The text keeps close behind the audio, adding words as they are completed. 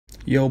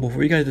Yo,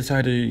 before you guys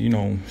decide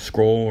to,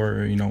 scroll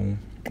or,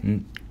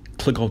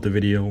 click off the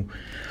video,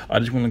 I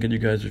just want to give you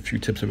guys a few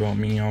tips about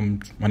me.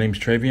 My name's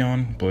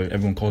Travion, but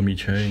everyone calls me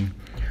Trey.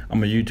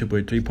 I'm a YouTuber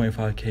with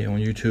 3.5K on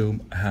YouTube.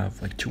 I have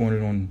like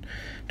 200 on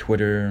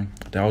Twitter,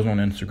 1,000 on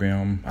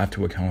Instagram. I have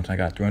 2 accounts. I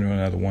got 300 on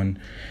another one.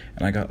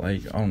 And I got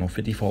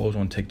 50 followers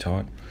on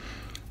TikTok.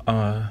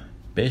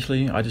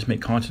 Basically, I just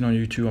make content on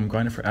YouTube. I'm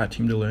grinding for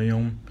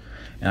 @TeamDelirium.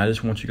 And I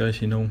just want you guys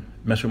to,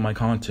 mess with my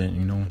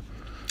content,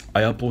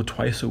 I upload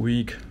twice a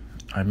week.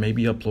 I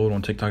maybe upload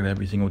on TikTok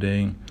every single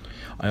day.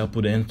 I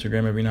upload to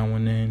Instagram every now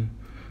and then.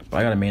 But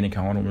I got a main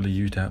account. I don't really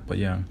use that. But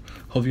yeah,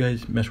 hope you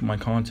guys mess with my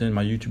content.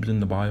 My YouTube's in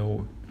the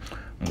bio.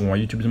 My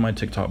YouTube's in my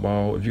TikTok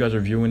bio. If you guys are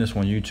viewing this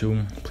on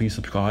YouTube, please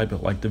subscribe,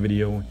 like the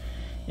video.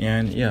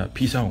 And yeah,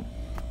 peace out.